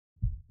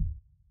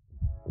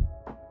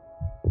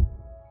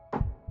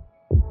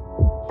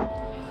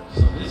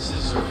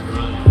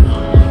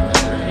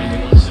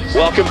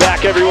Welcome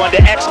back, everyone, to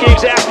X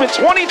Games Aspen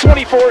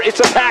 2024. It's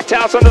a packed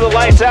house under the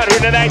lights out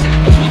here tonight.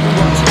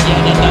 Once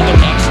again, another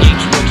X Games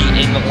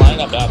rookie in the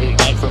lineup out here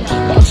tonight from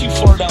not too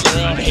far down the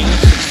road, hailing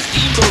from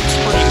Steamboat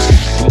Springs.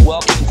 We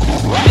welcome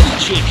Riley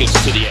Jacobs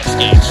to the X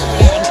Games.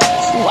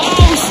 Wow,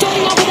 we're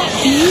starting off with that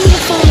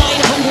beautiful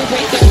 900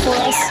 right there for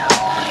us.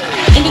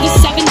 Into the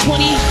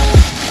 720.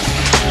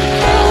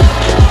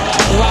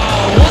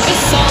 Wow, what a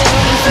solid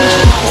running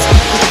finishing milestone.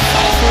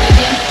 540 at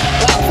the end.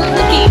 Wow, for a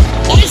rookie,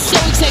 that is so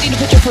exciting to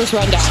put your first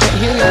run down. But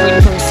here we are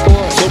waiting for a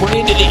score. So we're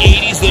into the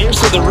 80s there,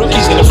 so the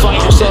rookie's going to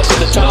find herself at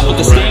the top of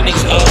the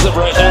standings as of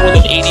right now with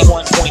an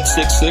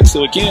 81.66.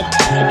 So again,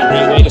 a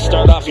great way to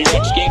start off your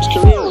X Games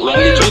career.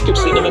 Riley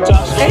Jacobs sitting in the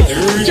top spot.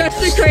 It's just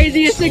the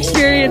craziest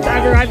experience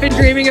ever. I've been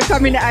dreaming of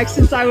coming to X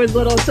since I was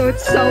little, so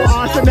it's so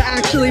awesome to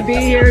actually be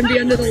here and be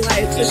under the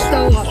lights. It's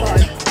so fun.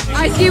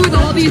 I ski with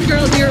all these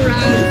girls year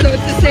round, so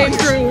it's the same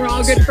crew. We're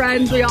all good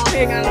friends. We all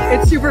hang out.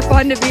 It's super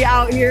fun to be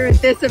out here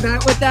at this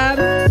event with them.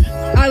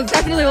 I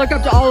definitely look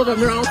up to all of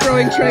them. They're all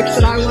throwing tricks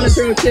that I want to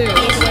throw too. To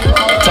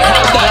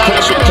have that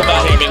pressure to come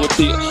out here, I mean, with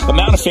the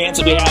amount of fans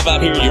that we have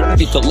out here, you're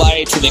underneath the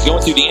lights and then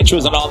going through the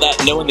intros and all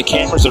that, knowing the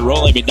cameras are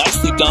rolling. I mean,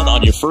 nicely done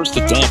on your first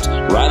attempt,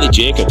 Riley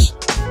Jacobs.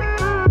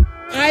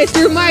 I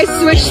threw my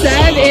switch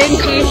 7 in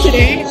comp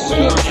today.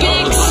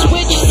 Big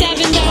switch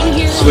 7 down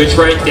here. Switch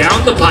right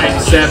down the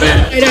pipe 7.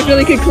 I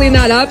definitely could clean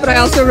that up, but I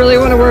also really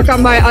want to work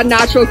on my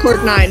unnatural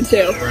cork 9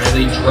 too.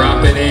 Riley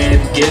dropping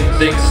in, getting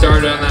things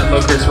started on that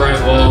looker's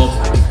right wall.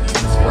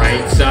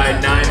 Right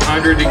side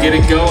 900 to get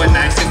it going.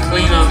 Nice and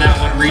clean on that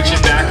one, reaching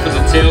back for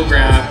the tail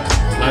grab.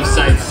 Left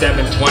side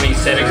 720,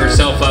 setting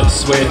herself up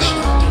switch.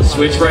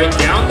 Switch right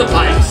down the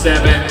pipe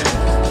 7.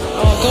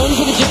 Going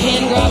for the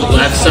Japan grab.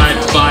 Left side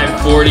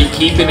 540,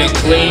 keeping it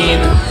clean.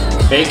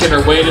 Making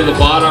her way to the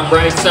bottom.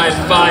 Right side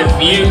 5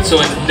 mute, so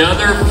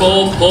another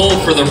full pull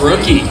for the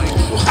rookie.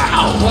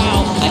 Wow.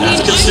 Wow. I mean,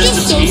 I'm just so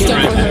stoked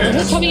right for her. there.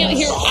 Her coming out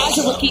here as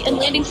a rookie and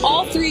landing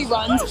all 3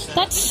 runs,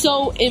 that's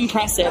so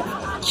impressive.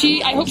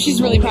 I hope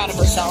she's really proud of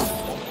herself.